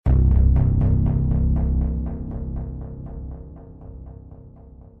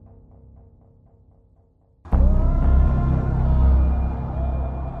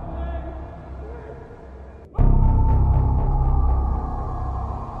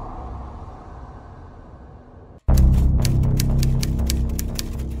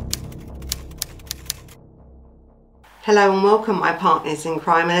Hello and welcome, my partners in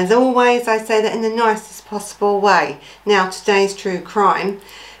crime, and as always I say that in the nicest possible way. Now today's true crime,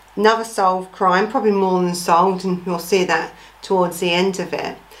 another solved crime, probably more than solved, and you'll see that towards the end of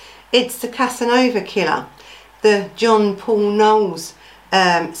it. It's the Casanova killer, the John Paul Knowles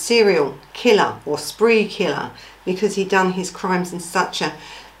serial killer or spree killer, because he done his crimes in such a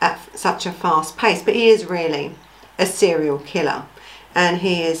fast pace. But he is really a serial killer, and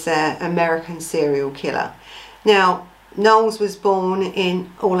he is an American serial killer. Now, Knowles was born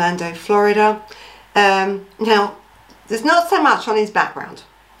in Orlando, Florida. Now, there's not so much on his background,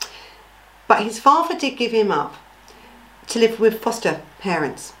 but his father did give him up to live with foster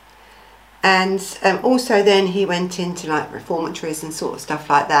parents. And also then he went into like reformatories and sort of stuff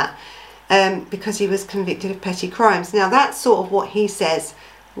like that, because he was convicted of petty crimes. Now, that's sort of what he says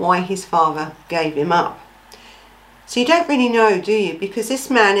why his father gave him up. So you don't really know, do you? Because this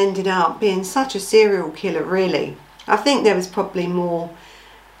man ended up being such a serial killer, really. I think there was probably more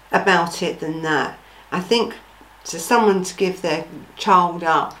about it than that. I think for someone to give their child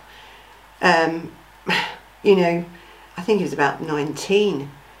up, you know, I think he was about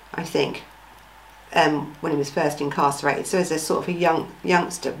 19, I think, when he was first incarcerated. So as a sort of a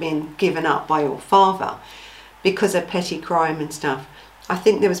youngster being given up by your father because of petty crime and stuff, I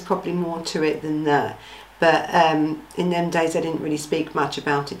think there was probably more to it than that. But in them days, they didn't really speak much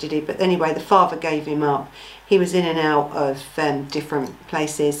about it, did he? But anyway, the father gave him up. He was in and out of different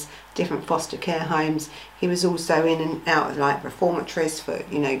places, different foster care homes. He was also in and out of like reformatories for,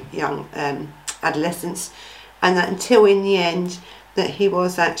 you know, young adolescents. And that until in the end that he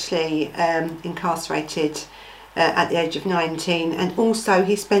was actually incarcerated at the age of 19. And also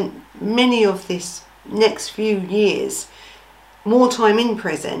he spent many of this next few years more time in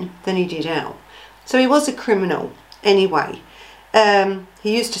prison than he did out. So he was a criminal anyway.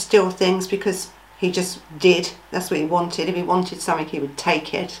 He used to steal things because he just did. That's what he wanted. If he wanted something, he would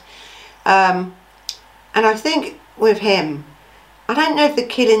take it. And I think with him, I don't know if the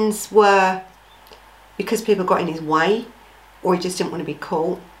killings were because people got in his way, or he just didn't want to be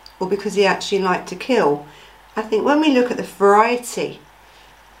caught, or because he actually liked to kill. I think when we look at the variety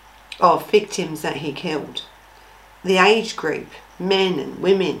of victims that he killed, the age group, men and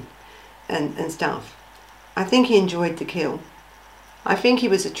women, and stuff, I think he enjoyed the kill. I think he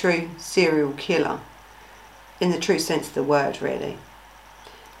was a true serial killer in the true sense of the word, really.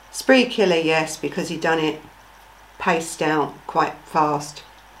 Spree killer, yes, because he done it paced out quite fast,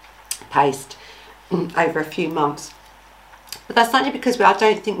 paced over a few months. But that's only because I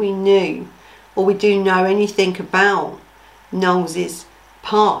don't think we knew, or we do know anything about Knowles's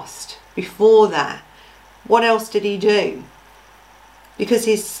past before that. What else did he do?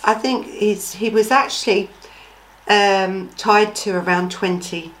 Because I think he was actually tied to around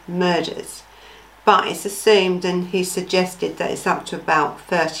 20 murders, but it's assumed, and he suggested, that it's up to about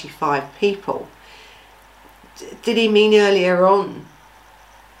 35 people. Did he mean earlier on?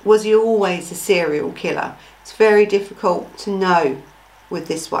 Was he always a serial killer? It's very difficult to know with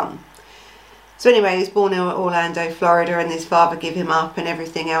this one. So anyway, he was born in Orlando, Florida, and his father gave him up and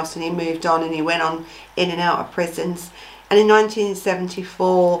everything else, and he moved on, and he went on in and out of prisons. And in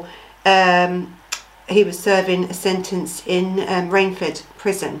 1974, he was serving a sentence in Rainford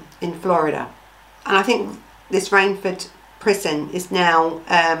Prison in Florida. And I think this Rainford Prison is now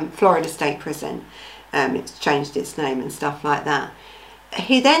Florida State Prison. It's changed its name and stuff like that.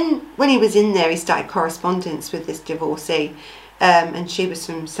 He then, when he was in there, he started correspondence with this divorcee, and she was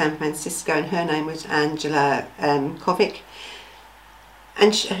from San Francisco, and her name was Angela Kovic.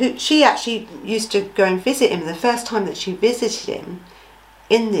 And she actually used to go and visit him. The first time that she visited him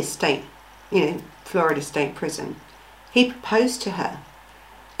in this state, you know, Florida State Prison, he proposed to her,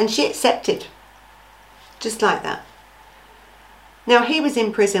 and she accepted, just like that. Now, he was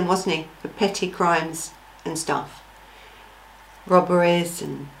in prison, wasn't he, for petty crimes and stuff, robberies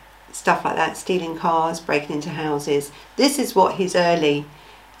and stuff like that, stealing cars, breaking into houses. This is what his early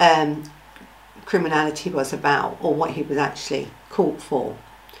criminality was about, or what he was actually caught for.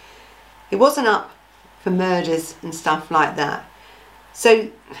 It wasn't up for murders and stuff like that. So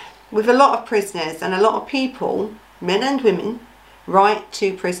with a lot of prisoners, and a lot of people, men and women, write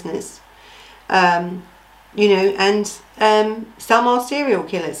to prisoners, you know, and some are serial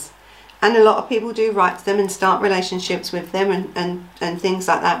killers, and a lot of people do write to them and start relationships with them and things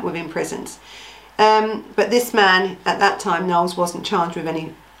like that within prisons. But this man at that time, Knowles, wasn't charged with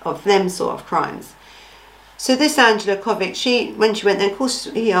any of them sort of crimes. So this Angela Kovic, when she went there, of course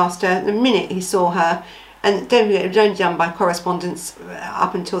he asked her the minute he saw her, and don't forget, it was only done by correspondence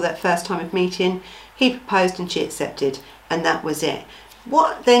up until that first time of meeting. He proposed and she accepted, and that was it.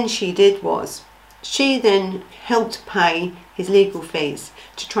 What then she did was, she then helped pay his legal fees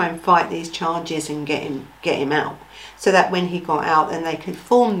to try and fight these charges and get him out, so that when he got out, then they could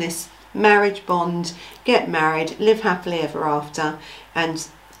form this marriage bond, get married, live happily ever after. And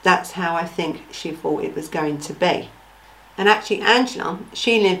that's how I think she thought it was going to be. And actually Angela,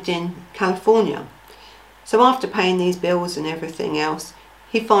 she lived in California. So after paying these bills and everything else,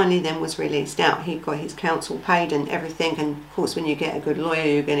 he finally then was released out. He got his counsel paid and everything, and of course when you get a good lawyer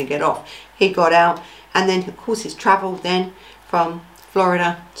you're going to get off. He got out, and then of course he's travelled then from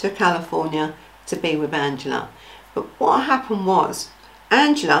Florida to California to be with Angela. But what happened was,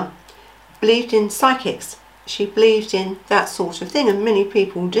 Angela believed in psychics. She believed in that sort of thing, and many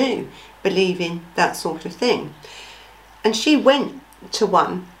people do believe in that sort of thing. And she went to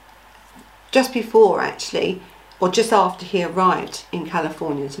one just before, actually, or just after he arrived in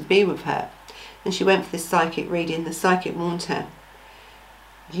California to be with her. And she went for this psychic reading. The psychic warned her,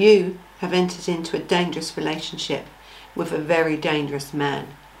 you have entered into a dangerous relationship with a very dangerous man.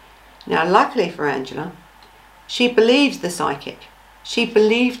 Now, luckily for Angela, she believed the psychic. She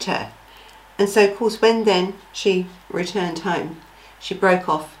believed her. And so, of course, when then she returned home, she broke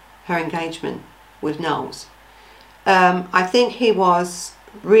off her engagement with Knowles. I think he was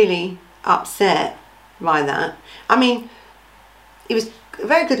really upset by that. I mean, he was a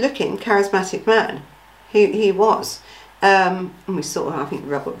very good looking, charismatic man. He was. And we sort of, I think,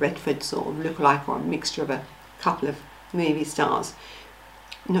 Robert Redford sort of look like, or a mixture of a couple of movie stars.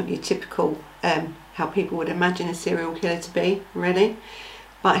 Not your typical, how people would imagine a serial killer to be, really.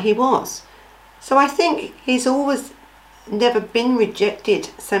 But he was. So I think he's always never been rejected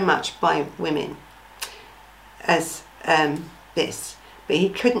so much by women as this. But he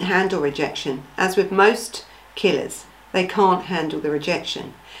couldn't handle rejection. As with most killers, they can't handle the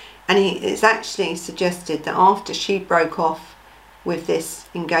rejection. And it's actually suggested that after she broke off with this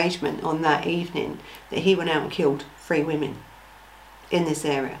engagement on that evening, that he went out and killed 3 women in this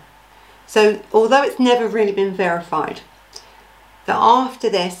area. So although it's never really been verified, that after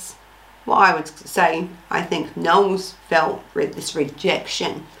this, what I would say, I think Knowles felt this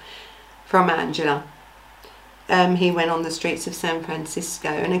rejection from Angela. He went on the streets of San Francisco,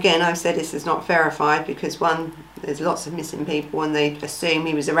 and again I've said this is not verified because one, there's lots of missing people and they assume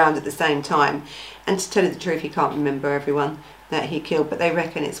he was around at the same time, and to tell you the truth, he can't remember everyone that he killed, but they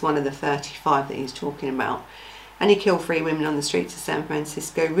reckon it's one of the 35 that he's talking about. And he killed 3 women on the streets of San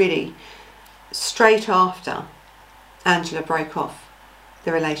Francisco, really straight after Angela broke off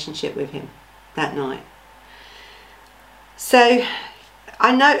the relationship with him that night. So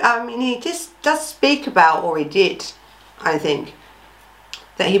I know, I mean, he just does speak about, or he did, I think,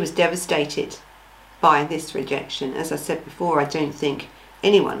 that he was devastated by this rejection. As I said before, I don't think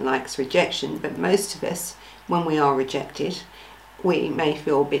anyone likes rejection, but most of us, when we are rejected, we may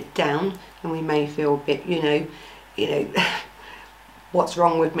feel a bit down, and we may feel a bit, you know, what's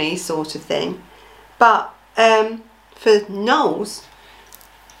wrong with me sort of thing. But for Knowles,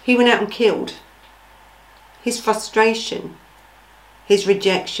 he went out and killed. His frustration, his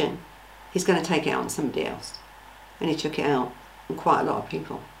rejection, he's going to take it out on somebody else. And he took it out on quite a lot of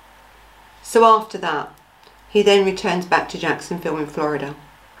people. So after that, he then returns back to Jacksonville in Florida.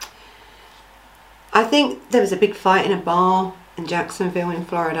 I think there was a big fight in a bar in Jacksonville in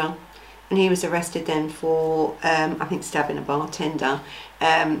Florida, and he was arrested then for, I think, stabbing a bartender.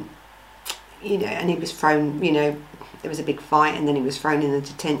 You know, and he was thrown, you know, there was a big fight, and then he was thrown in the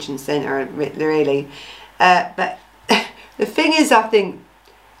detention centre, really. But the thing is, I think,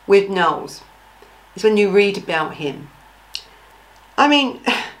 with Knowles, is when you read about him, I mean,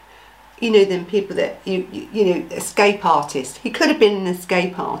 you know, them people that, you know, escape artist. He could have been an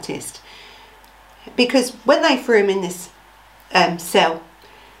escape artist, because when they threw him in this cell,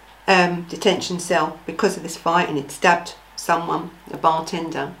 detention cell, because of this fight, and he'd stabbed someone, a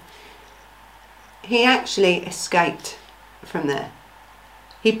bartender, he actually escaped from there.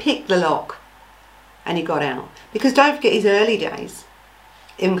 He picked the lock and he got out. Because don't forget, his early days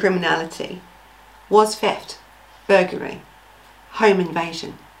in criminality was theft, burglary, home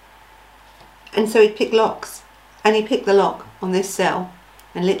invasion. And so he picked locks, and he picked the lock on this cell,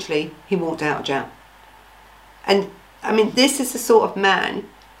 and literally he walked out of jail. And I mean, this is the sort of man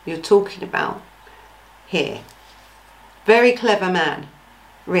you're talking about here. Very clever man,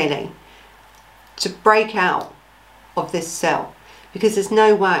 really, to break out of this cell, because there's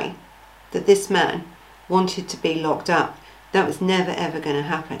no way that this man wanted to be locked up. That was never ever going to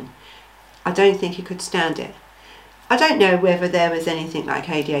happen. I don't think he could stand it. I don't know whether there was anything like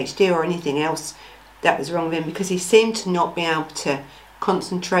ADHD or anything else that was wrong with him, because he seemed to not be able to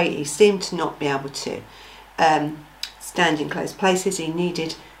concentrate. He seemed to not be able to stand in close places. He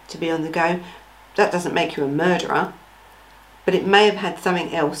needed to be on the go. that doesn't make you a murderer, but it may have had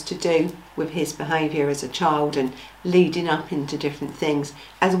something else to do with his behaviour as a child and leading up into different things,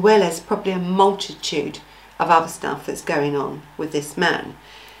 as well as probably a multitude of other stuff that's going on with this man.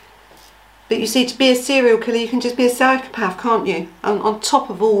 But you see, to be a serial killer, you can just be a psychopath, can't you? On top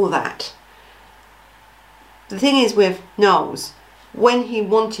of all that. The thing is with Knowles, when he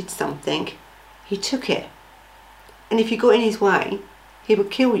wanted something, he took it. And if you got in his way, he would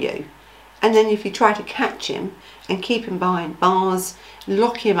kill you. And then if you try to catch him and keep him behind bars,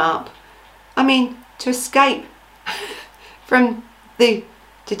 lock him up, I mean, to escape from the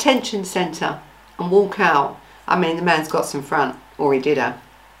detention centre and walk out, I mean, the man's got some front, or he did have.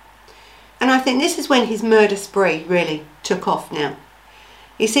 And I think this is when his murder spree really took off now.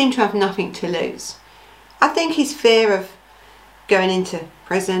 He seemed to have nothing to lose. I think his fear of going into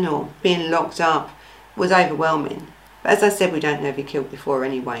prison or being locked up was overwhelming. But as I said, we don't know if he killed before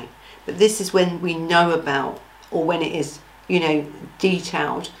anyway. But this is when we know about, or when it is, you know,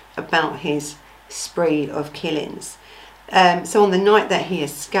 detailed about his spree of killings. So on the night that he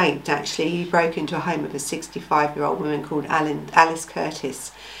escaped, actually, he broke into a home of a 65-year-old woman called Alice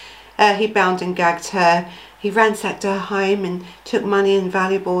Curtis. He bound and gagged her, he ransacked her home and took money and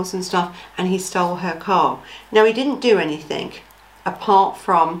valuables and stuff, and he stole her car. Now, he didn't do anything apart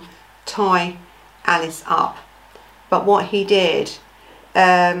from tie Alice up, but what he did,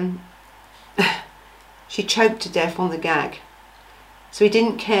 she choked to death on the gag. So he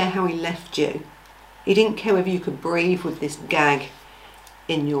didn't care how he left you. He didn't care whether you could breathe with this gag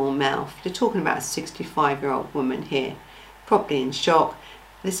in your mouth. You're talking about a 65-year-old woman here, probably in shock.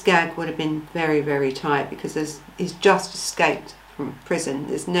 This gag would have been very, very tight because he's just escaped from prison.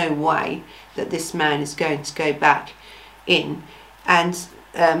 There's no way that this man is going to go back in. And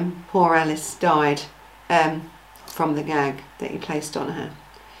poor Alice died from the gag that he placed on her.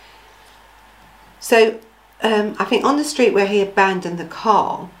 So I think on the street where he abandoned the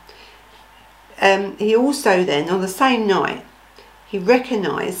car, he also then, on the same night, he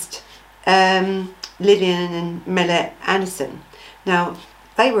recognised Lillian and Mellette Anderson. Now,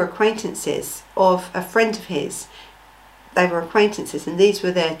 they were acquaintances of a friend of his. They were acquaintances, and these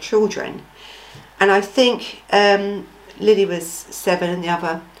were their children. And I think Lily was 7 and the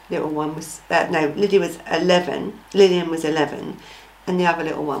other little one was, Lillian was 11, and the other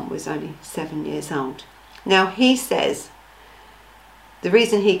little one was only 7 years old. Now, he says the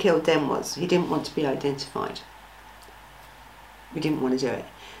reason he killed them was he didn't want to be identified. He didn't want to do it.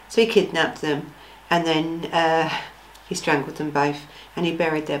 So he kidnapped them, and then he strangled them both, and he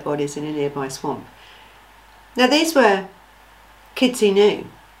buried their bodies in a nearby swamp. Now, these were kids he knew.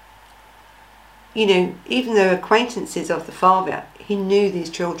 You know, even though acquaintances of the father, he knew these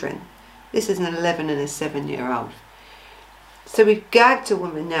children. This is an 11 and a 7-year-old. So we've gagged a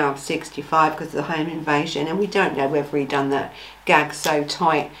woman now of 65 because of the home invasion, and we don't know whether he'd done that gag so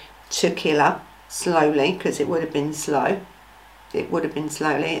tight to kill her slowly, because it would have been slow. It would have been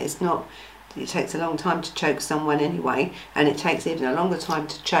slowly. It's not. It takes a long time to choke someone anyway, and it takes even a longer time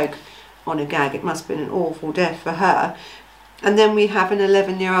to choke on a gag. It must have been an awful death for her. And then we have an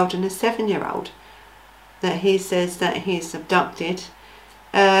 11-year-old and a 7-year-old that he says that he's abducted.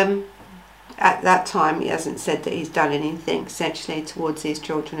 At that time, he hasn't said that he's done anything sexually towards these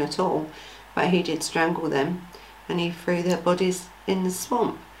children at all, but he did strangle them, and he threw their bodies in the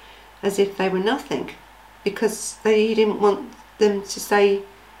swamp as if they were nothing, because he didn't want them to say,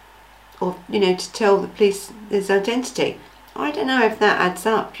 or, you know, to tell the police his identity. I don't know if that adds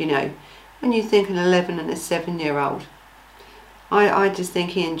up, you know, when you think an 11 and a 7-year-old. I just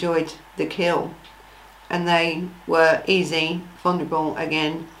think he enjoyed the kill, and they were easy, vulnerable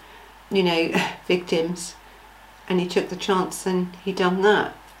again, you know, victims, and he took the chance and he done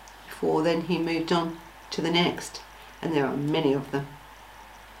that. Before then he moved on to the next, and there are many of them.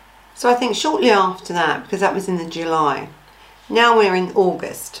 So I think shortly after that, because that was in the July, now we're in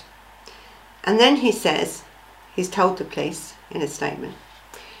August. And then he says, he's told the police in a statement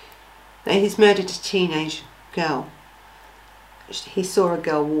that he's murdered a teenage girl. He saw a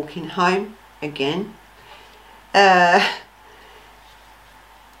girl walking home again.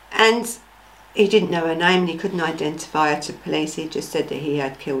 And he didn't know her name and he couldn't identify her to police. He just said that he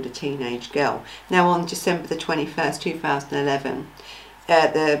had killed a teenage girl. Now on December the 21st, 2011,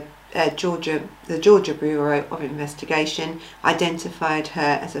 the Georgia Bureau of Investigation identified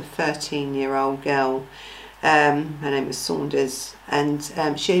her as a 13-year-old girl. Her name was Saunders, and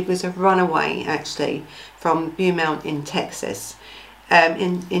she was a runaway actually from Beaumont in Texas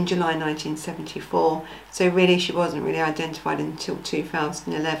in July 1974. So really she wasn't really identified until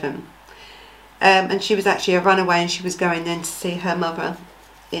 2011. And she was actually a runaway, and she was going then to see her mother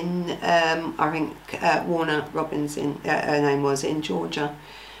in, I think, Warner Robins, her name was, in Georgia,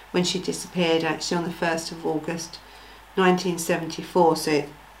 when she disappeared actually on the 1st of August 1974. So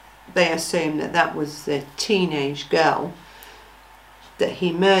they assume that that was the teenage girl that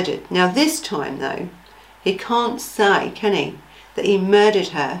he murdered. Now this time though, he can't say, can he, that he murdered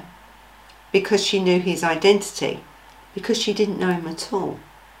her because she knew his identity, because she didn't know him at all.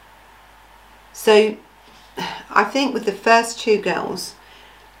 So I think with the first two girls,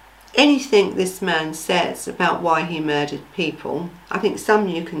 anything this man says about why he murdered people, I think some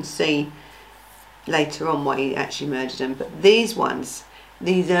you can see later on why he actually murdered them, but these ones,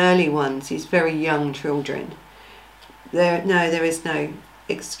 these early ones, these very young children, there is no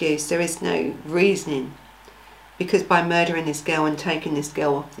excuse, there is no reasoning, because by murdering this girl and taking this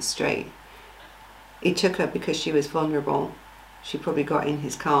girl off the street, he took her because she was vulnerable. She probably got in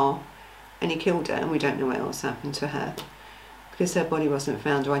his car and he killed her, and we don't know what else happened to her because her body wasn't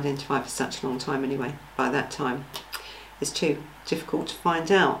found or identified for such a long time anyway. By that time it's too difficult to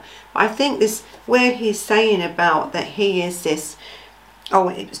find out. But I think this, where he's saying about that he is this, oh,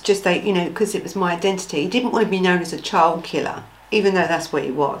 it was just a, you know, because it was my identity. He didn't want to be known as a child killer, even though that's what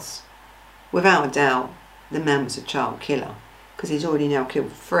he was. Without a doubt, the man was a child killer, because he's already now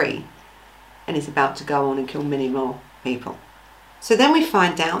killed 3 and he's about to go on and kill many more people. So then we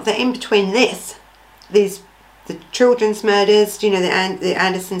find out that in between the children's murders, you know, the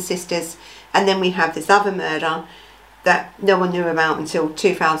Anderson sisters, and then we have this other murder that no one knew about until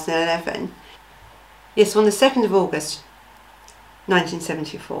 2011. Yes, on the 2nd of August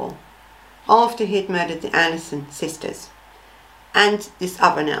 1974, after he had murdered the Anderson sisters and this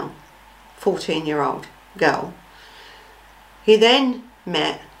other now 14-year-old girl, he then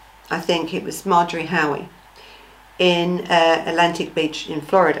met, I think it was Marjorie Howie, in Atlantic Beach in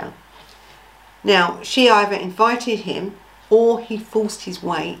Florida. Now, she either invited him or he forced his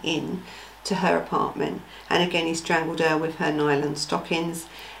way in to her apartment, and again he strangled her with her nylon stockings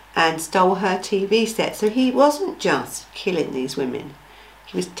and stole her TV set. So he wasn't just killing these women,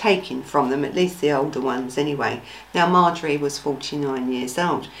 he was taking from them, at least the older ones anyway. Now Marjorie was 49 years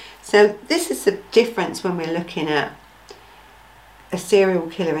old. So this is the difference when we're looking at a serial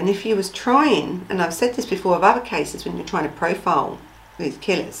killer. And if you was trying, and I've said this before of other cases, when you're trying to profile these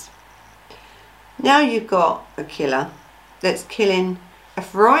killers, now you've got a killer that's killing a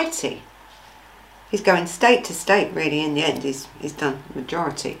variety. He's going state to state really. In the end he's done the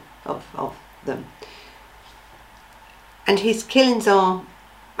majority of them, and his killings are,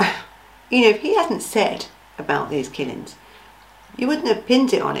 you know, if he hadn't said about these killings, you wouldn't have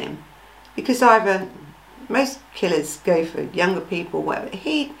pinned it on him, because either most killers go for younger people, whatever.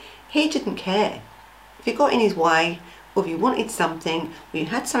 He didn't care. If you got in his way, or if you wanted something, or you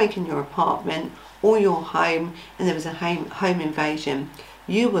had something in your apartment or your home and there was a home invasion,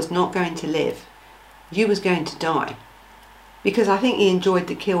 you was not going to live. You was going to die. Because I think he enjoyed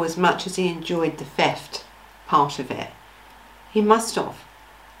the kill as much as he enjoyed the theft part of it. He must have,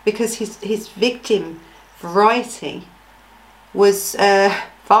 because his victim variety was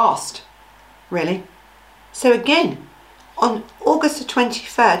vast, really. So again, on August the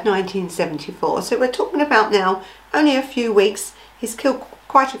 23rd, 1974, so we're talking about now only a few weeks, he's killed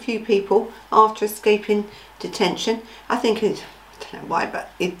quite a few people after escaping detention. I think, I don't know why, but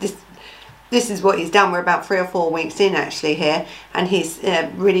this is what he's done. We're about 3 or 4 weeks in actually here, and he's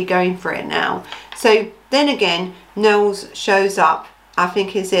really going for it now. So then again, Knowles shows up, I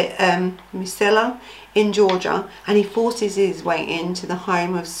think is it Misella in Georgia, and he forces his way into the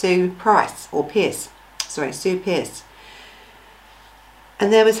home of Sue Pierce.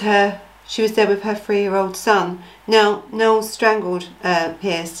 And there was she was there with her 3-year-old son. Now, Knowles strangled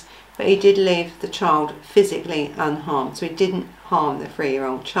Pierce, but he did leave the child physically unharmed. So he didn't harm the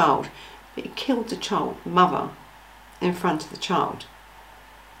 3-year-old child, but he killed the child mother in front of the child.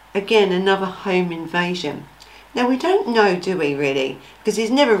 Again, another home invasion. Now, we don't know, do we, really? Because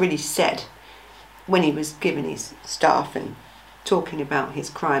he's never really said when he was giving his stuff and talking about his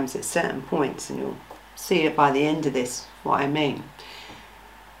crimes at certain points, and you'll see it by the end of this, what I mean.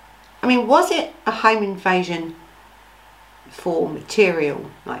 I mean, was it a home invasion for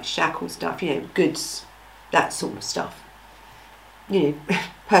material, like shackle stuff, you know, goods, that sort of stuff, you know,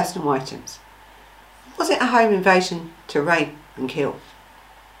 personal items? Was it a home invasion to rape and kill?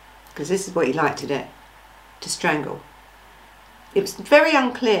 Because this is what he liked to do, to strangle. It was very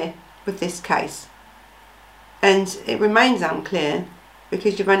unclear with this case, and it remains unclear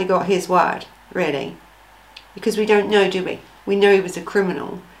because you've only got his word, really, because we don't know, do we? We know he was a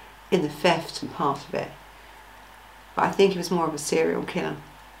criminal in the theft and part of it, but I think he was more of a serial killer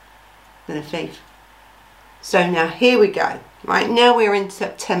than a thief. So now here we go. Right, now we're in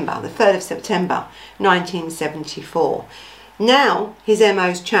September, the 3rd of September 1974. Now his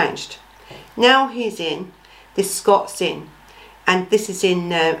MO's changed. Now he's in, this Scott's in, and this is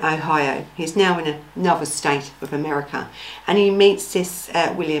in Ohio. He's now in another state of America, and he meets this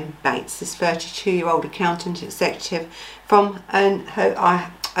William Bates, this 32-year-old accountant executive from an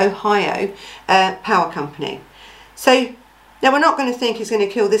Ohio power company. So now we're not going to think he's going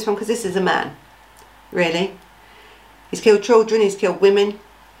to kill this one, because this is a man, really. He's killed children, he's killed women,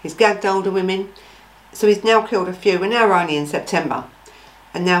 he's gagged older women. So he's now killed a few. We're now only in September.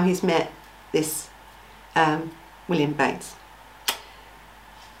 And now he's met this William Bates.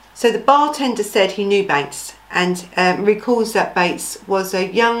 So the bartender said he knew Bates, and recalls that Bates was a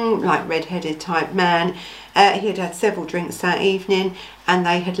young, like red-headed type man. He had had several drinks that evening, and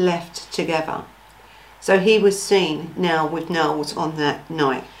they had left together. So he was seen now with Knowles on that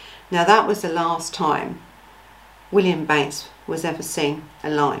night. Now that was the last time William Bates was ever seen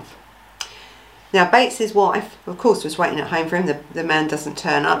alive. Now Bates's wife, of course, was waiting at home for him. The man doesn't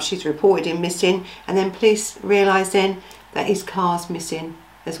turn up. She's reported him missing, and then police realise then that his car's missing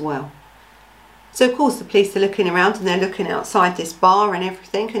as well. So of course the police are looking around, and they're looking outside this bar and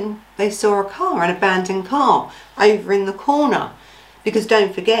everything, and they saw a car, an abandoned car, over in the corner. Because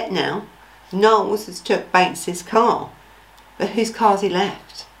don't forget now, Knowles has took Bates's car. But whose car's he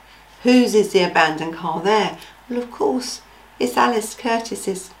left? Whose is the abandoned car there? Well, of course, it's Alice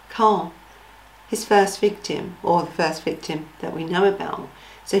Curtis's car, his first victim, or the first victim that we know about.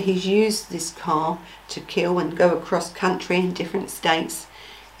 So he's used this car to kill and go across country in different states,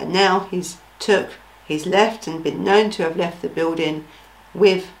 and now he's left and been known to have left the building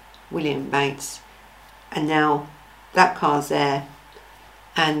with William Bates, and now that car's there.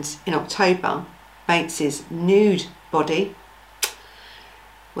 And in October, Bates's nude body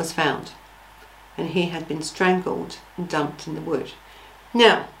was found, and he had been strangled and dumped in the wood.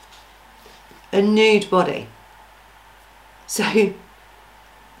 Now, a nude body. So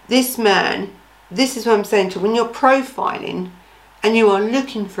this man, this is what I'm saying to you, when you're profiling and you are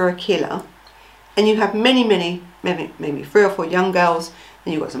looking for a killer, and you have many, maybe 3 or 4 young girls,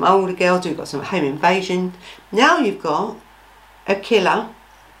 and you've got some older girls, you've got some home invasion. Now you've got a killer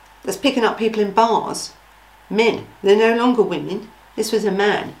that's picking up people in bars, men. They're no longer women. This was a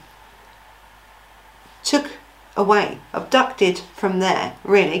man. Took away, abducted from there,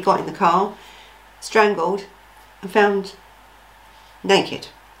 really, got in the car, strangled, and found naked.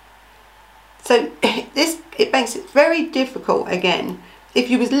 So it makes it very difficult, again, if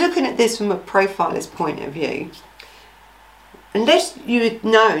you was looking at this from a profiler's point of view, unless you had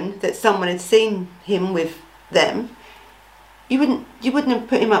known that someone had seen him with them, you wouldn't have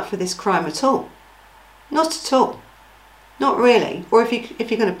put him up for this crime at all. Not at all. Not really. Or if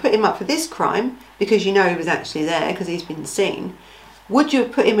you're going to put him up for this crime because you know he was actually there because he's been seen, would you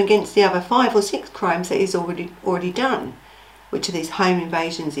have put him against the other 5 or 6 crimes that he's already done, which are these home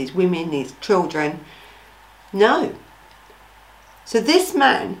invasions, these women, these children? No. So this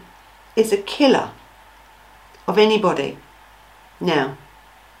man is a killer of anybody. Now,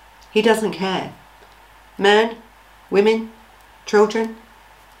 he doesn't care. Man, women, children,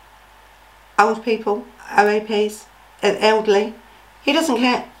 old people, OAPs, elderly, he doesn't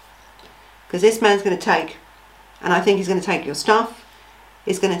care. Because this man's going to take, and I think he's going to take your stuff,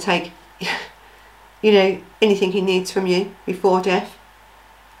 he's going to take, you know, anything he needs from you before death,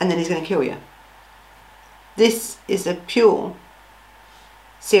 and then he's going to kill you. This is a pure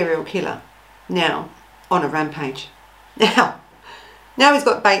serial killer, now on a rampage. Now he's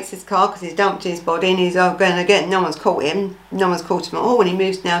got Bates's car because he's dumped his body, and he's going again. No one's caught him. No one's caught him at all. And he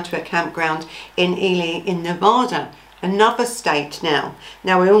moves now to a campground in Ely in Nevada, another state now.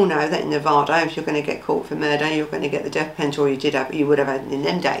 Now we all know that in Nevada, if you're going to get caught for murder, you're going to get the death penalty, or you would have had in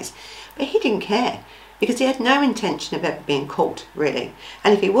them days. But he didn't care because he had no intention of ever being caught, really.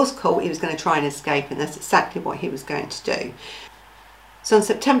 And if he was caught, he was going to try and escape, and that's exactly what he was going to do. So on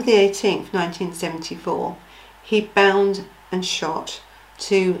September the 18th, 1974, he bound and shot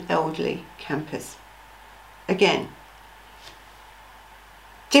 2 elderly campers. Again,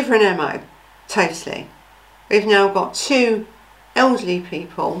 different MO, totally. We've now got 2 elderly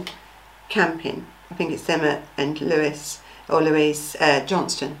people camping. I think it's Emma and Louise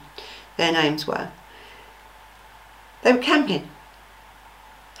Johnston, their names were. They were camping,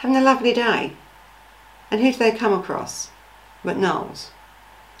 having a lovely day. And who did they come across but Knowles?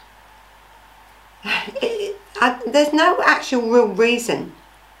 There's no actual real reason.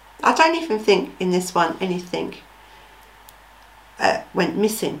 I don't even think in this one anything went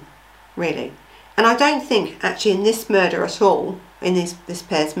missing, really. And I don't think actually in this murder at all, in this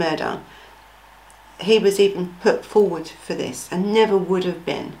pair's murder, he was even put forward for this, and never would have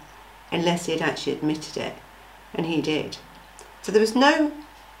been unless he had actually admitted it, and he did. So there was no,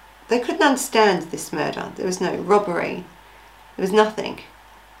 they couldn't understand this murder. There was no robbery, there was nothing.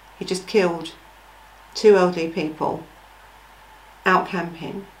 He just killed 2 elderly people out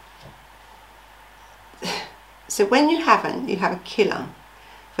camping. So when you have a killer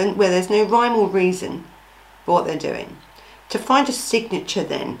where there's no rhyme or reason for what they're doing, to find a signature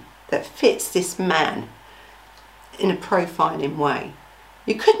then that fits this man in a profiling way,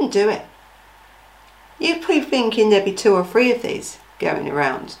 you couldn't do it. You'd be thinking there'd be 2 or 3 of these going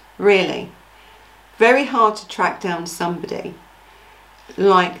around, really. Very hard to track down somebody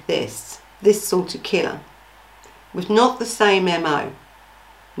like this sort of killer, with not the same MO,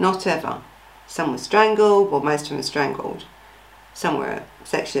 not ever. Some were strangled, well, most of them were strangled. Some were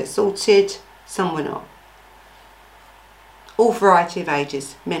sexually assaulted, some were not. All variety of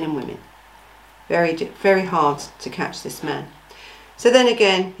ages, men and women. Very hard to catch this man. So then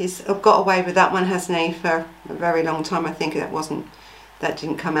again, he's got away with that one, hasn't he, for a very long time. I think that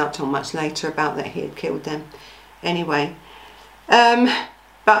didn't come out till much later about that he had killed them. Anyway, but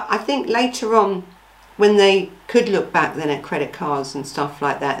I think later on, when they could look back then at credit cards and stuff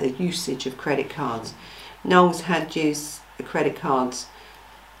like that, the usage of credit cards, Knowles had used the credit cards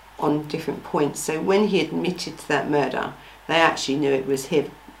on different points. So when he admitted to that murder, they actually knew it was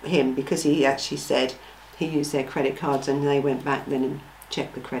him, because he actually said he used their credit cards, and they went back then and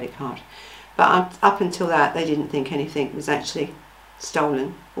checked the credit card. But up until that, they didn't think anything was actually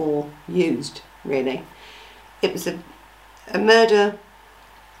stolen or used, really. It was a murder,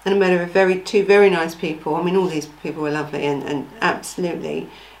 and a murder of 2 very nice people. I mean, all these people were lovely, and absolutely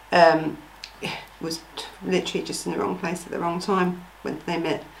was literally just in the wrong place at the wrong time when they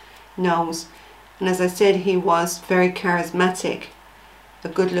met Knowles. And as I said, he was very charismatic, a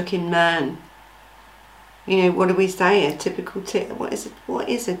good-looking man. You know, what do we say? A typical what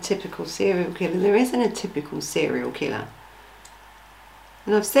is a typical serial killer? There isn't a typical serial killer.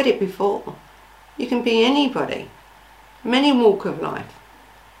 And I've said it before. You can be anybody, from any walk of life,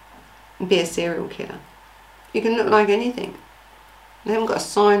 and be a serial killer. You can look like anything. They haven't got a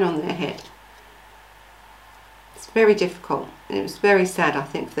sign on their head. It's very difficult, and it was very sad, I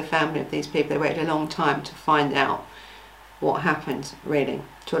think, for the family of these people. They waited a long time to find out what happened, really,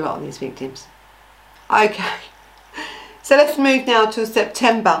 to a lot of these victims. Okay, so let's move now to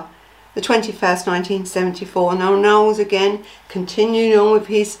September the 21st, 1974. Now Knowles again continued on with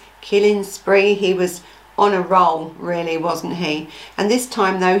his killing spree. He was on a roll, really, wasn't he? And this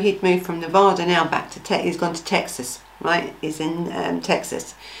time, though, he'd moved from Nevada now back to he's gone to Texas, right? He's in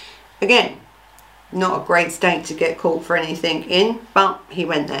Texas. Again, not a great state to get caught for anything in, but he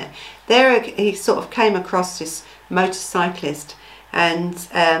went there. There he sort of came across this motorcyclist, and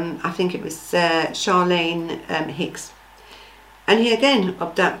I think it was Charlene Hicks. And he again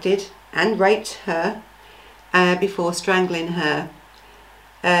abducted and raped her before strangling her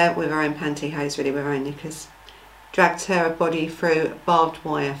with her own pantyhose, really, with her own knickers. Dragged her body through a barbed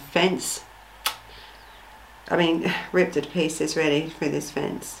wire fence. I mean, ripped her to pieces, really, through this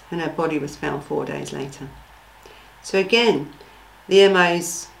fence. And her body was found 4 days later. So again, the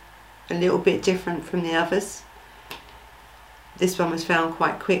MO's a little bit different from the others. This one was found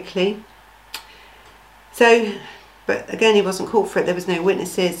quite quickly. So, but again, he wasn't caught for it. There was no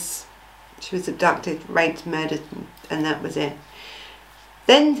witnesses. She was abducted, raped, murdered, and that was it.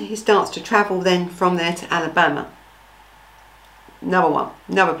 Then he starts to travel then from there to Alabama.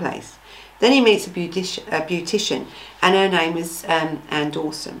 Another place. Then he meets a beautician, and her name was Ann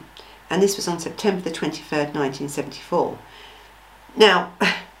Dawson. And this was on September the 23rd, 1974. Now,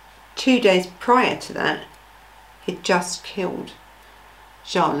 2 days prior to that, he'd just killed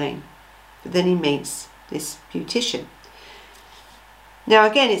Charlene. But then he meets this beautician. Now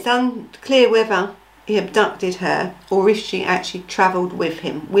again, it's unclear whether he abducted her or if she actually travelled with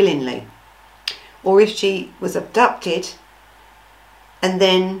him willingly, or if she was abducted and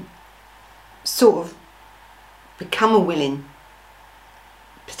then sort of become a willing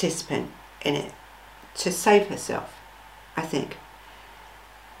participant in it to save herself, I think.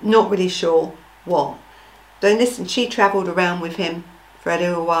 Not really sure what. But listen, she travelled around with him for a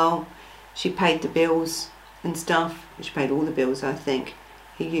little while. She paid the bills and stuff. She paid all the bills, I think.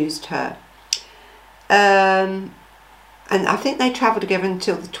 He used her. And I think they travelled together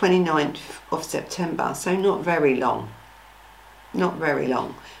until the 29th of September, so not very long. Not very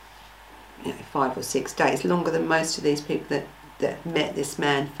long. You know, 5 or 6 days, longer than most of these people that met this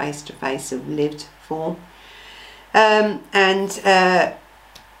man face to face have lived for. I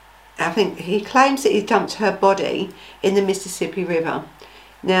think he claims that he dumped her body in the Mississippi River.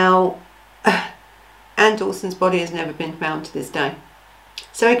 Now, and Dawson's body has never been found to this day.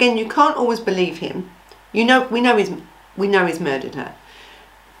 So again, you can't always believe him. We know he's murdered her,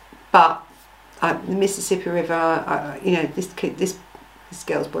 but the Mississippi River, this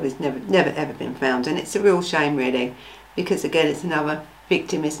girl's body's never ever been found, and it's a real shame, really, because again, it's another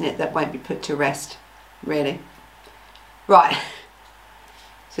victim, isn't it, that won't be put to rest, really. Right.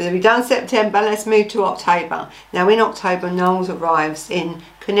 So we've done September, let's move to October. Now in October, Knowles arrives in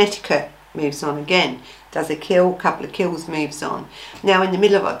Connecticut, moves on again, does a kill, couple of kills, moves on. Now in the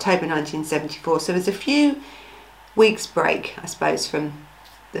middle of October 1974, so there's a few weeks break, I suppose, from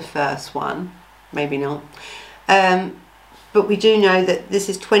the first one, maybe not. But we do know that this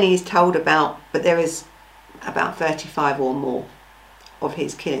is 20 he's told about, but there is about 35 or more of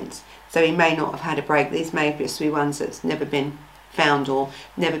his killings. So he may not have had a break. These may just be ones that's never been found or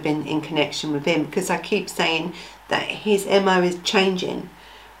never been in connection with him, because I keep saying that his MO is changing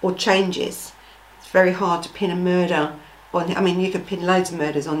or changes. It's very hard to pin a murder on. I mean, you could pin loads of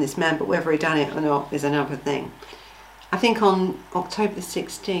murders on this man, but whether he done it or not is another thing. I think on October the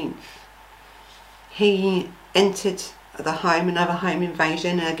 16th he entered the home, another home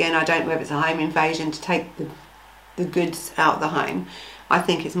invasion, and again I don't know if it's a home invasion to take the goods out of the home. I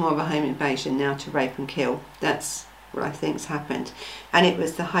think it's more of a home invasion now to rape and kill. That's what I think's happened. And it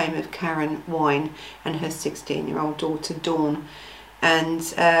was the home of Karen Wine and her 16-year-old daughter Dawn, and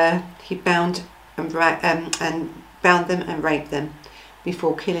he bound them and raped them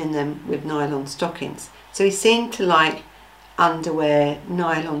before killing them with nylon stockings. So he seemed to like underwear,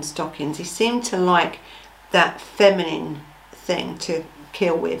 nylon stockings. He seemed to like that feminine thing to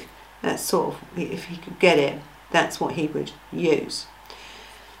kill with. That's sort of, if he could get it, that's what he would use.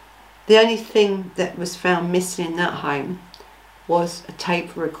 The only thing that was found missing in that home was a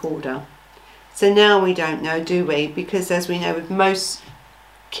tape recorder. So now we don't know, do we? Because as we know with most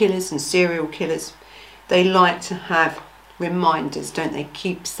killers and serial killers, they like to have reminders, don't they?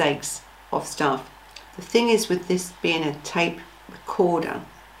 Keepsakes of stuff. The thing is, with this being a tape recorder,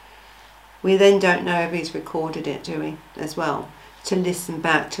 we then don't know if he's recorded it, do we, as well? To listen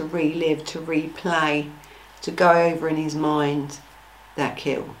back, to relive, to replay, to go over in his mind that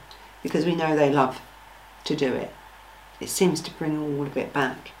kill. Because we know they love to do it. It seems to bring all of it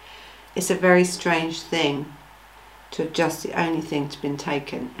back. It's a very strange thing to have just the only thing that's been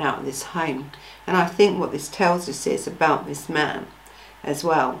taken out of this home. And I think what this tells us is about this man as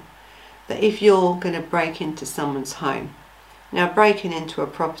well, that if you're going to break into someone's home, now breaking into a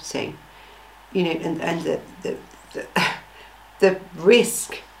property, you know, and the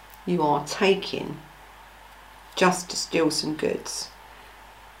risk you are taking just to steal some goods.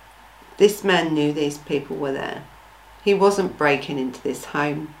 This man knew these people were there. He wasn't breaking into this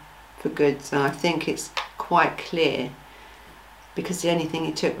home for goods, and I think it's quite clear, because the only thing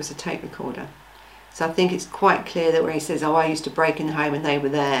he took was a tape recorder. So I think it's quite clear that where he says, oh, I used to break in the home and they were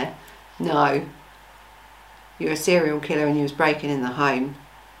there. No. You're a serial killer and you was breaking in the home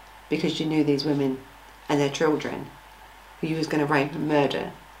because you knew these women and their children who you was going to rape and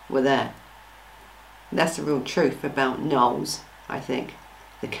murder were there. And that's the real truth about Knowles, I think.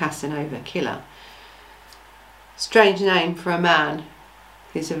 The Casanova killer. Strange name for a man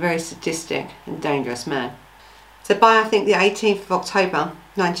who's a very sadistic and dangerous man. So by I think the 18th of October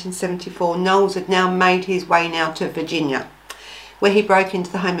 1974, Knowles had now made his way now to Virginia, where he broke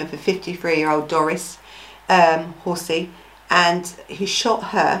into the home of a 53-year-old Doris Horsey, and he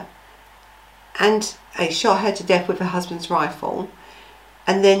shot her, and he shot her to death with her husband's rifle,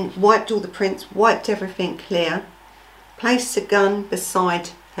 and then wiped all the prints, wiped everything clear, placed a gun beside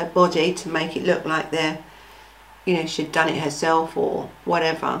her body to make it look like she'd done it herself or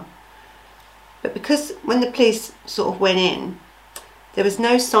whatever. But because when the police sort of went in, there was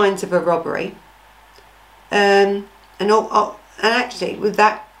no signs of a robbery, and actually with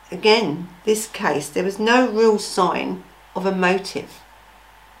that, again, this case, there was no real sign of a motive.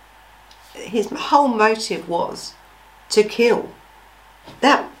 His whole motive was to kill.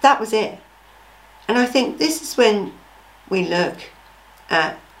 That was it. And I think this is when we look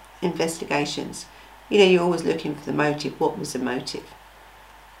at investigations. You know, you're always looking for the motive. What was the motive?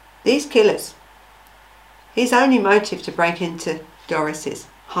 These killers, his only motive to break into Doris's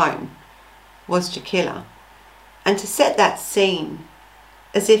home was to kill her. And to set that scene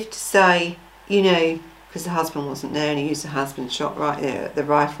as if to say, you know, because the husband wasn't there and he used the husband's shot right there, the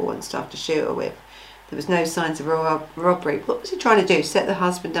rifle and stuff to shoot her with. There was no signs of a robbery. What was he trying to do? Set the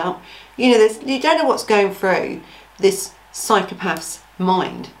husband up? You know, you don't know what's going through this psychopath's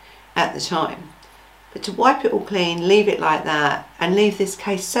mind at the time. But to wipe it all clean, leave it like that, and leave this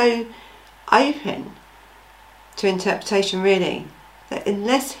case so open to interpretation, really, that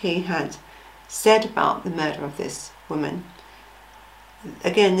unless he had said about the murder of this woman,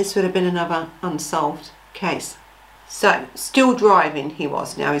 again, this would have been another unsolved case. So, still driving he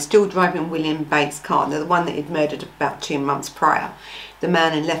was now. He's still driving William Bates' car, the one that he'd murdered about 2 months prior. The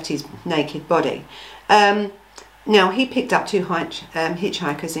man had left his naked body. Now, he picked up 2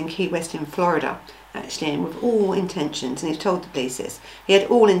 hitchhikers in Key West in Florida, actually, and with all intentions, and he told the police this, he had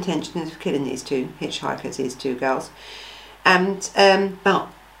all intentions of killing these 2 hitchhikers, these 2 girls. And but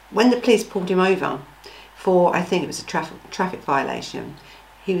when the police pulled him over for, I think it was a traffic violation,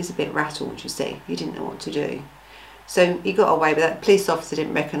 he was a bit rattled, you see. He didn't know what to do. So he got away with that. The police officer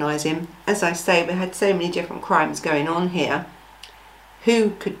didn't recognise him. As I say, we had so many different crimes going on here.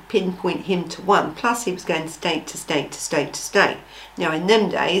 Who could pinpoint him to one? Plus he was going state to state to state to state. Now in them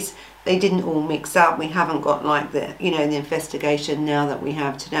days, they didn't all mix up. We haven't got like the, you know, the investigation now that we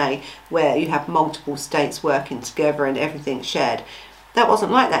have today, where you have multiple states working together and everything shared. That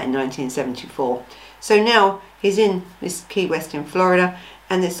wasn't like that in 1974. So now he's in this Key West in Florida,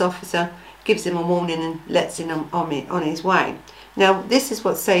 and this officer gives him a warning and lets him on his way. Now this is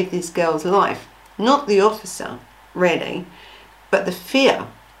what saved this girl's life. Not the officer, really, but the fear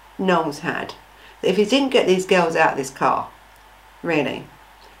Knowles had. That if he didn't get these girls out of this car, really,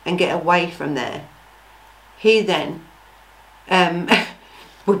 and get away from there, he then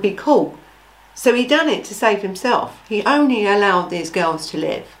would be caught. So he done it to save himself. He only allowed these girls to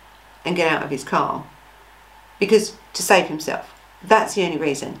live and get out of his car because to save himself. That's the only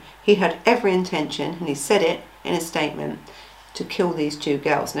reason. He had every intention, and he said it in a statement, to kill these 2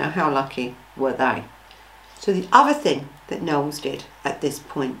 girls. Now how lucky were they? So the other thing that Knowles did at this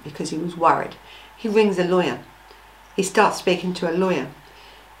point, because he was worried, he rings a lawyer. He starts speaking to a lawyer.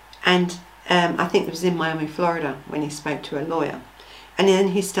 And I think it was in Miami, Florida, when he spoke to a lawyer. And then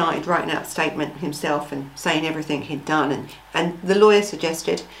he started writing out a statement himself and saying everything he'd done. And the lawyer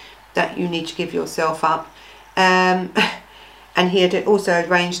suggested that you need to give yourself up. And he had also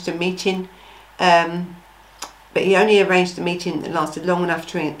arranged a meeting, but he only arranged a meeting that lasted long enough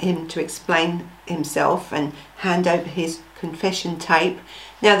for him to explain himself and hand over his confession tape.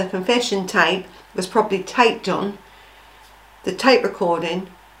 Now the confession tape was probably taped on the tape recording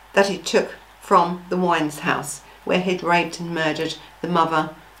that he took from the Wines house, where he'd raped and murdered the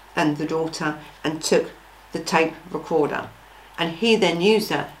mother and the daughter, and took the tape recorder. And he then used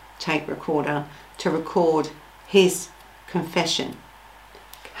that tape recorder to record his confession,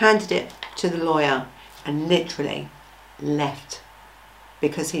 handed it to the lawyer, and literally left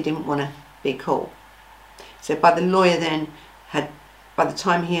because he didn't want to be caught. So by the lawyer then by the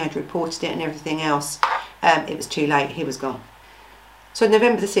time he had reported it and everything else, it was too late. He was gone. So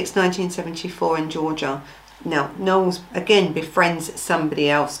November the 6th, 1974 in Georgia. Now Knowles again befriends somebody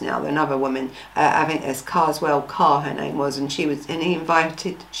else now, another woman. I think it's Carswell Carr, her name was, and she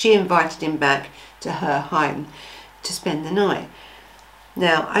invited him back to her home to spend the night.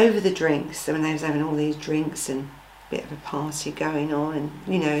 Now over the drinks, I mean, they was having all these drinks and a bit of a party going on, and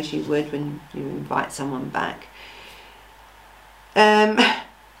you know, as you would when you invite someone back.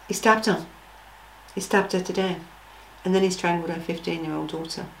 He stabbed her. He stabbed her to death, and then he strangled her 15-year-old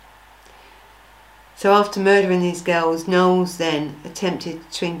daughter. So after murdering these girls, Knowles then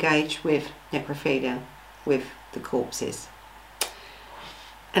attempted to engage with necrophilia with the corpses.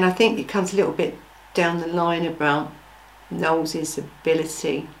 And I think it comes a little bit down the line about Knowles'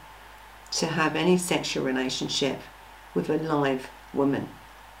 ability to have any sexual relationship with a live woman,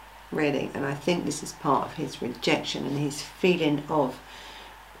 really. And I think this is part of his rejection and his feeling of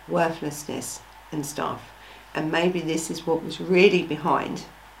worthlessness and stuff. And maybe this is what was really behind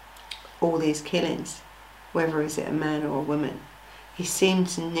all these killings, whether is it a man or a woman. He seemed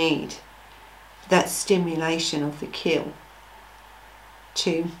to need that stimulation of the kill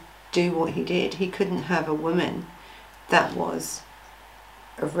to do what he did. He couldn't have a woman that was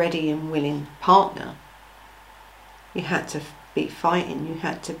a ready and willing partner. You had to be fighting, you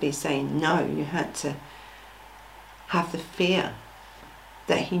had to be saying no, you had to have the fear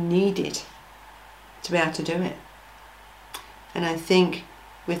that he needed to be able to do it. And I think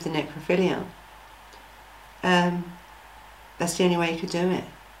with the necrophilia, that's the only way you could do it.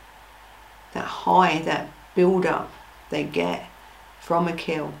 That high, that build-up they get from a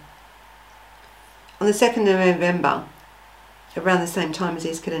kill. On the 2nd of November, around the same time as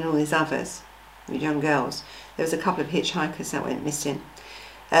he's killing all these others, young girls, there was a couple of hitchhikers that went missing.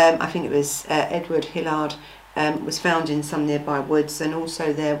 I think it was Edward Hillard was found in some nearby woods, and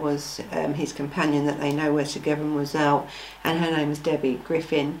also there was his companion that they know were together and was out, and her name was Debbie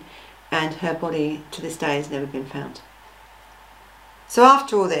Griffin, and her body to this day has never been found. So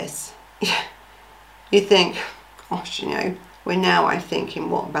after all this, you think, gosh, you know, We're now, I think, in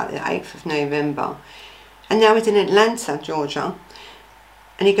what, about the 8th of November. And now he's in Atlanta, Georgia.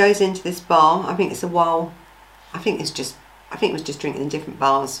 And he goes into this bar. I think it's I think it was just drinking in different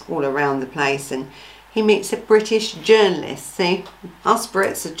bars all around the place. And he meets a British journalist. See, us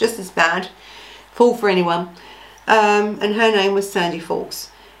Brits are just as bad. Fall for anyone. And her name was Sandy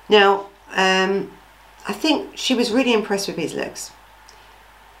Fawkes. Now, I think she was really impressed with his looks.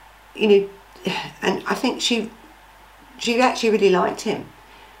 You know, and I think she actually really liked him.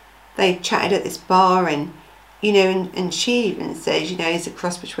 They chatted at this bar, and you know, and she even says, you know, he's a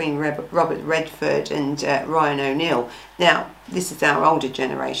cross between Robert Redford and Ryan O'Neill. Now, this is our older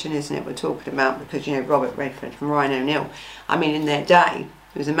generation, isn't it, we're talking about, because, you know, Robert Redford and Ryan O'Neill, I mean, in their day,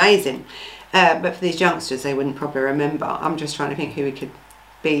 it was amazing. But for these youngsters, they wouldn't probably remember. I'm just trying to think who he could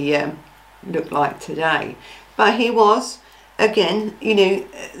be, look like today. But he was, again, you know,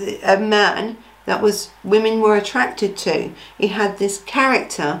 a man that women were attracted to. He had this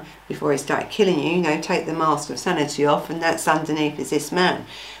character before he started killing you, you know, take the mask of sanity off, and that's underneath is this man,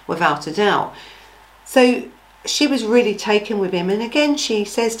 without a doubt. So she was really taken with him, and again she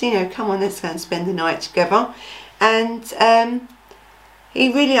says, you know, come on, let's go and spend the night together. And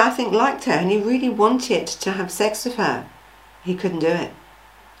he really, I think, liked her, and he really wanted to have sex with her. He couldn't do it.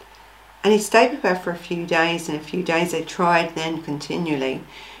 And he stayed with her for a few days, and a few days they tried then continually,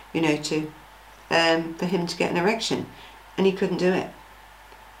 you know, to for him to get an erection, and he couldn't do it.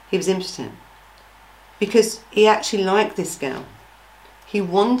 He was impotent because he actually liked this girl. He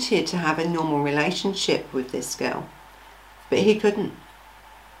wanted to have a normal relationship with this girl, but he couldn't.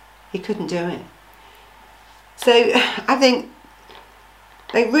 He couldn't do it. So I think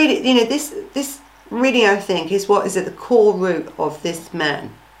they really, you know, this really, I think, is what is at the core root of this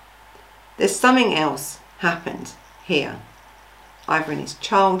man. There's something else happened here, either in his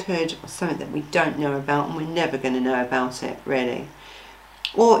childhood or something that we don't know about, and we're never going to know about it, really.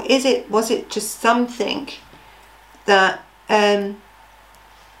 Or was it just something that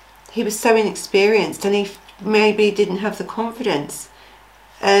he was so inexperienced, and he maybe didn't have the confidence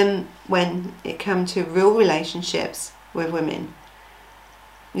when it came to real relationships with women.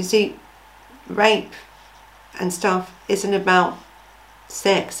 You see, rape and stuff isn't about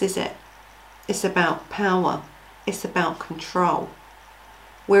sex, is it? It's about power. It's about control.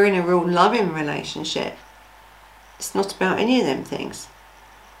 We're in a real loving relationship. It's not about any of them things.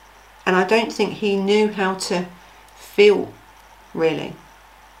 And I don't think he knew how to feel, really.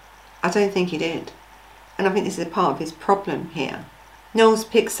 I don't think he did. And I think this is a part of his problem here. Knowles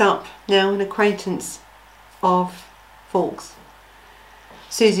picks up now an acquaintance of Fawkes,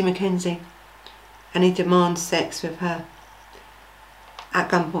 Susie Mackenzie, and he demands sex with her at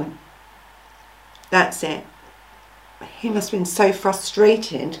gunpoint. That's it. He must have been so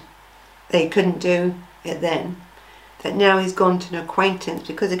frustrated that he couldn't do it then, that now he's gone to an acquaintance,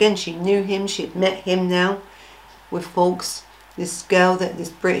 because again she knew him, she'd met him now with Fawkes, this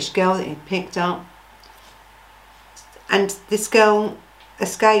British girl that he'd picked up. And this girl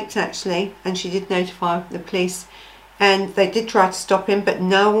escaped actually, and she did notify the police, and they did try to stop him, but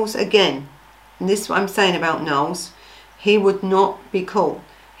Knowles, again, and this is what I'm saying about Knowles, he would not be caught.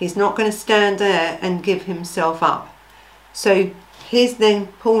 He's not going to stand there and give himself up. So he's then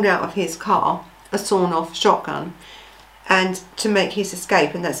pulled out of his car a sawn-off shotgun, and to make his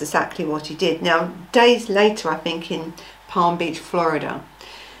escape, and that's exactly what he did. Now, days later, I think in Palm Beach, Florida,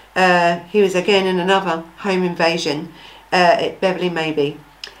 he was again in another home invasion at Beverly Maybe,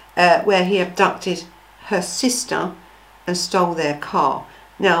 where he abducted her sister and stole their car.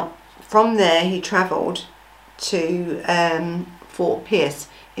 Now, from there he travelled to Fort Pierce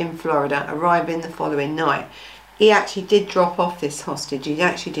in Florida, arriving the following night. He actually did drop off this hostage. He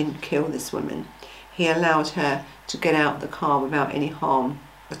actually didn't kill this woman. He allowed her to get out of the car without any harm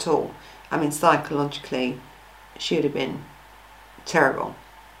at all. I mean, psychologically, she would have been terrible,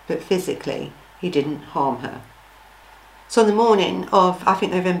 but physically, he didn't harm her. So on the morning of, I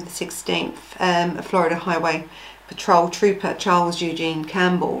think, November the 16th, a Florida Highway Patrol trooper, Charles Eugene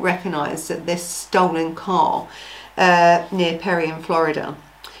Campbell, recognised that this stolen car near Perry in Florida,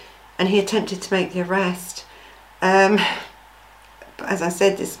 and he attempted to make the arrest. But as I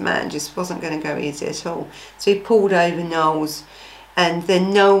said, this man just wasn't going to go easy at all. So he pulled over Knowles, and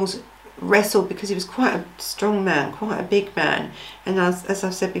then Knowles wrestled, because he was quite a strong man, quite a big man, and as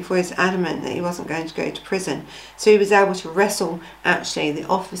I've said before, he's adamant that he wasn't going to go to prison. So he was able to wrestle actually the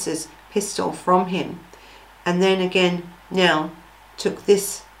officer's pistol from him, and then again now took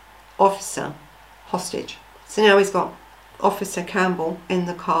this officer hostage. So now he's got Officer Campbell in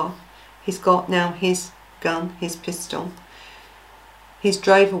the car. He's got now his gun, his pistol. He's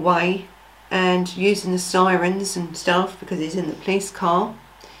drove away and using the sirens and stuff because he's in the police car.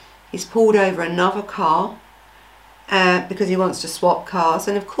 He's pulled over another car because he wants to swap cars.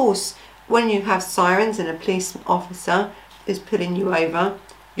 And of course, when you have sirens and a police officer is pulling you over,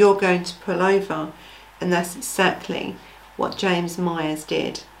 you're going to pull over. And that's exactly what James Myers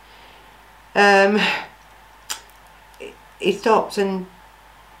did. He stopped and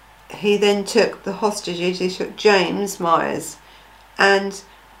he then took the hostages. He took James Myers and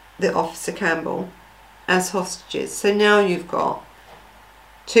the Officer Campbell as hostages. So now you've got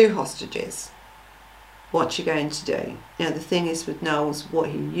 2 hostages. What you going to do? Now the thing is with Knowles, what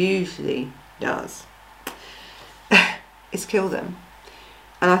he usually does is kill them.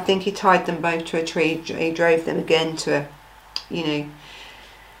 And I think he tied them both to a tree. He drove them again to a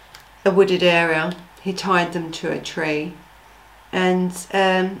wooded area. He tied them to a tree, and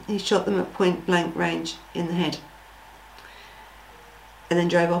he shot them at point blank range in the head, and then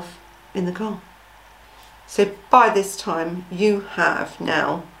drove off in the car. So by this time you have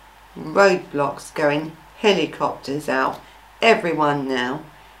now roadblocks going, helicopters out, everyone now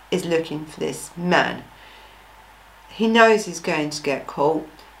is looking for this man. He knows he's going to get caught,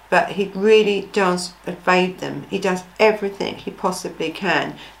 but he really does evade them. He does everything he possibly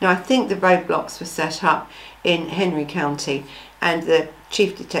can. Now I think the roadblocks were set up in Henry County, and the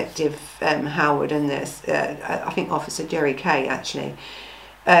Chief Detective Howard and this, I think Officer Jerry Kay actually,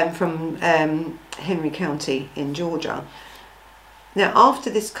 from Henry County in Georgia. Now after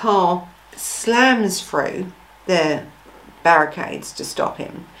this car slams through their barricades to stop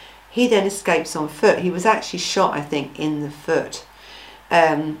him, he then escapes on foot. He was actually shot, I think, in the foot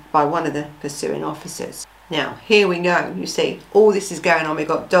by one of the pursuing officers. Now here we go, you see all this is going on. We've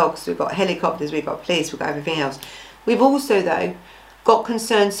got dogs, we've got helicopters, we've got police, we've got everything else. We've also though got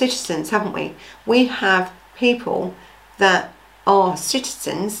concerned citizens, haven't we? We have people that are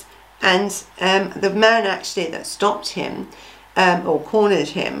citizens, and the man actually that stopped him or cornered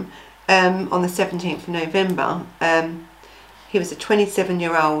him on the 17th of November, he was a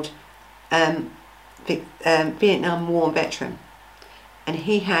 27-year-old Vietnam War veteran, and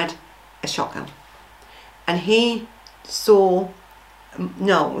he had a shotgun, and he saw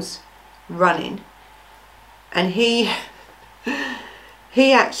Knowles running, and he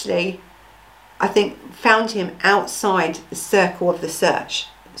actually, I think, found him outside the circle of the search.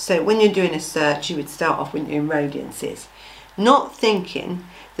 So when you're doing a search, you would start off with your radiances, not thinking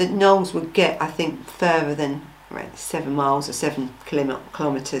that Knowles would get, I think, further than 7 miles or 7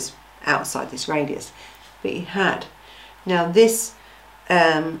 kilometres outside this radius, but he had. Now this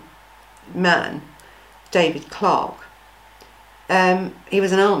man, David Clark, he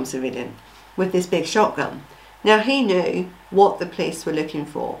was an armed civilian with this big shotgun. Now he knew what the police were looking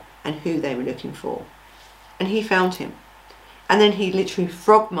for and who they were looking for, and he found him, and then he literally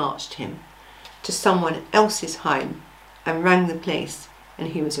frog marched him to someone else's home and rang the police, and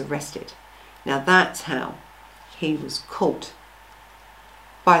he was arrested. Now that's how he was caught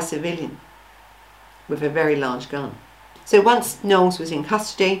by a civilian with a very large gun. So once Knowles was in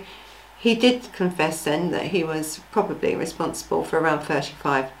custody, he did confess then that he was probably responsible for around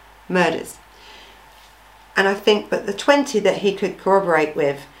 35 murders. And I think, but the 20 that he could corroborate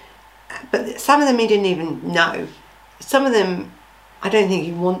with, but some of them he didn't even know. Some of them I don't think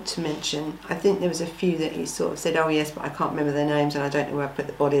you want to mention. I think there was a few that he sort of said, oh yes, but I can't remember their names and I don't know where I put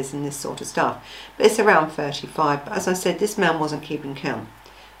the bodies and this sort of stuff. But it's around 35. But as I said, this man wasn't keeping count,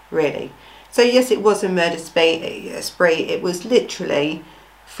 really. So yes, it was a murder spree. It was literally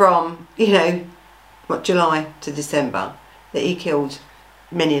from, July to December that he killed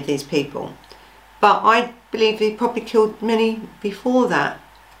many of these people. But I believe he probably killed many before that,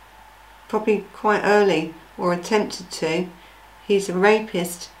 probably quite early, or attempted to. He's a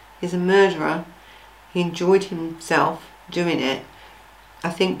rapist, he's a murderer, he enjoyed himself doing it. I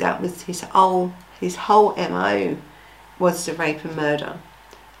think that was his whole MO, was to rape and murder.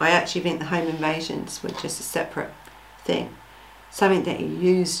 I actually think the home invasions were just a separate thing. Something that he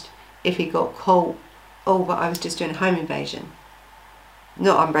used if he got caught, oh, but I was just doing a home invasion.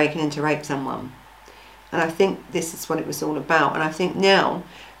 Not I'm breaking in to rape someone. And I think this is what it was all about. And I think now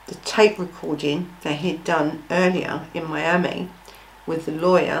the tape recording that he'd done earlier in Miami with the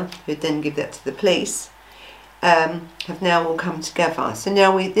lawyer, who'd then give that to the police, have now all come together. So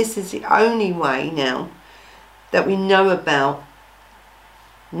now this is the only way now that we know about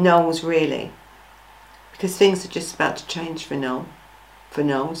Knowles, really, because things are just about to change for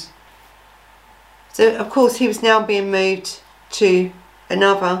Knowles. So of course he was now being moved to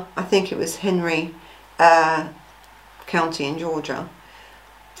another, I think it was Henry County in Georgia,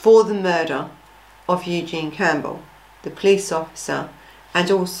 for the murder of Eugene Campbell, the police officer, and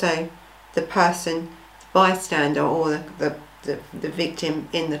also the person, bystander, or the victim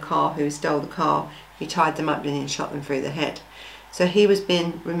in the car who stole the car. He tied them up and then shot them through the head. So he was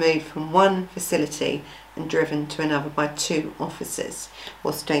being removed from one facility and driven to another by 2 officers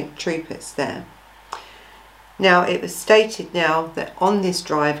or state troopers there. Now, it was stated now that on this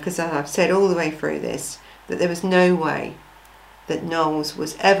drive, because I've said all the way through this, that there was no way that Knowles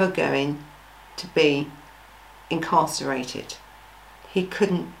was ever going to be incarcerated. He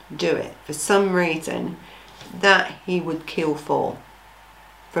couldn't do it. For some reason, that he would kill for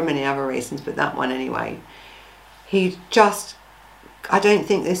many other reasons, but that one anyway. He just, I don't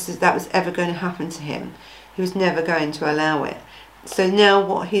think that was ever going to happen to him. He was never going to allow it. So now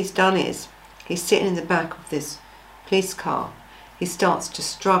what he's done is, he's sitting in the back of this police car. He starts to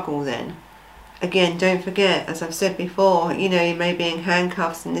struggle then. Again, don't forget, as I've said before, you know, he may be in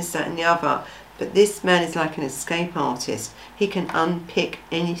handcuffs and this, that and the other, but this man is like an escape artist. He can unpick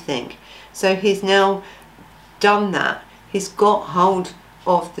anything. So he's now done that. He's got hold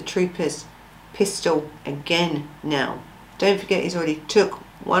of the trooper's pistol again now. Don't forget, he's already took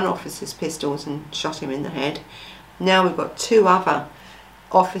one officer's pistols and shot him in the head. Now we've got 2 other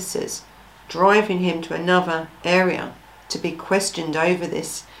officers driving him to another area to be questioned over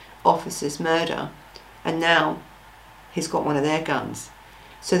this officer's murder, and now he's got one of their guns.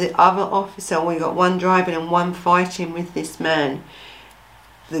 So the other officer, we got one driving and one fighting with this man.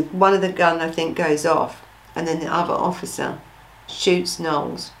 One of the gun, I think, goes off, and then the other officer shoots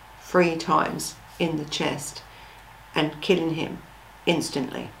Knowles 3 times in the chest and killing him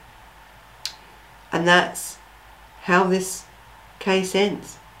instantly. And that's how this case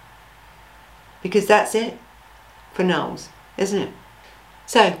ends, because that's it for Knowles, isn't it?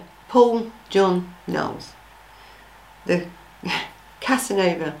 So Paul John Knowles, the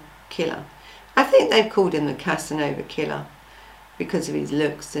Casanova killer. I think they've called him the Casanova killer because of his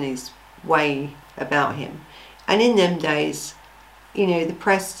looks and his way about him. And in them days, you know, the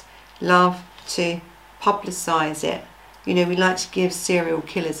press love to publicise it. You know, we like to give serial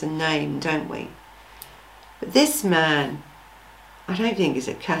killers a name, don't we? But this man, I don't think he's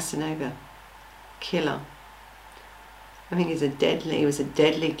a Casanova killer. I think he was a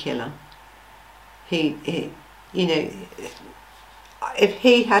deadly killer. He you know, if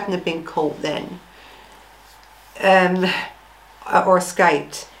he hadn't have been caught then, or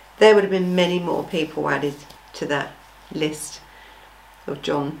escaped, there would have been many more people added to that list of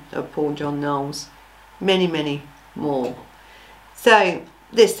Paul John Knowles. Many more. So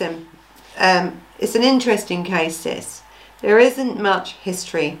listen, it's an interesting case, this. There isn't much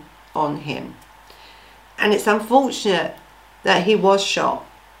history on him, and it's unfortunate that he was shot,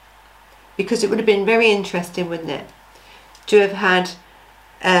 because it would have been very interesting, wouldn't it, to have had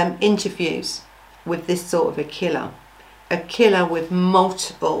interviews with this sort of a killer with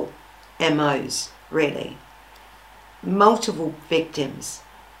multiple MOs, really, multiple victims,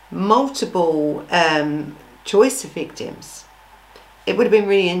 multiple choice of victims. It would have been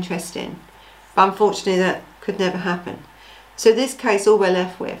really interesting, but unfortunately that could never happen. So this case, all we're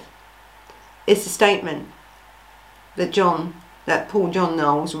left with is the statement that Paul John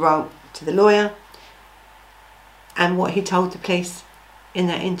Knowles wrote to the lawyer, and what he told the police in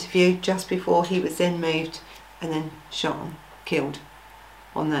that interview just before he was then moved and then shot and killed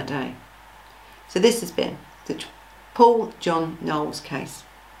on that day. So this has been the Paul John Knowles case.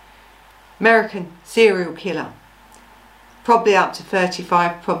 American serial killer, probably up to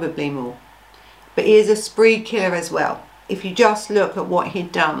 35, probably more, but he is a spree killer as well. If you just look at what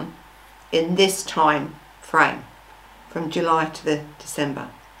he'd done in this time frame, from July to the December,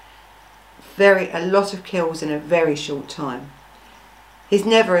 a lot of kills in a very short time. He's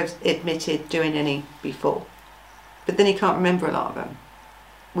never admitted doing any before, but then he can't remember a lot of them.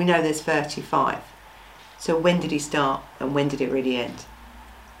 We know there's 35. So when did he start and when did it really end?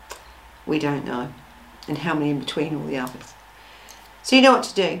 We don't know. And how many in between all the others. So you know what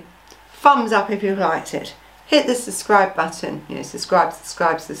to do. Thumbs up if you liked it. Hit the subscribe button. You know, subscribe.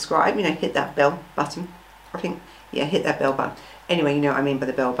 You know, hit that bell button. I think, yeah, hit that bell button. Anyway, you know what I mean by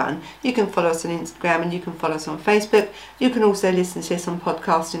the bell button. You can follow us on Instagram and you can follow us on Facebook. You can also listen to this on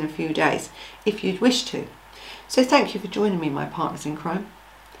podcast in a few days if you'd wish to. So thank you for joining me, my partners in crime.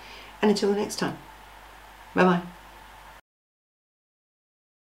 And until the next time. Bye-bye.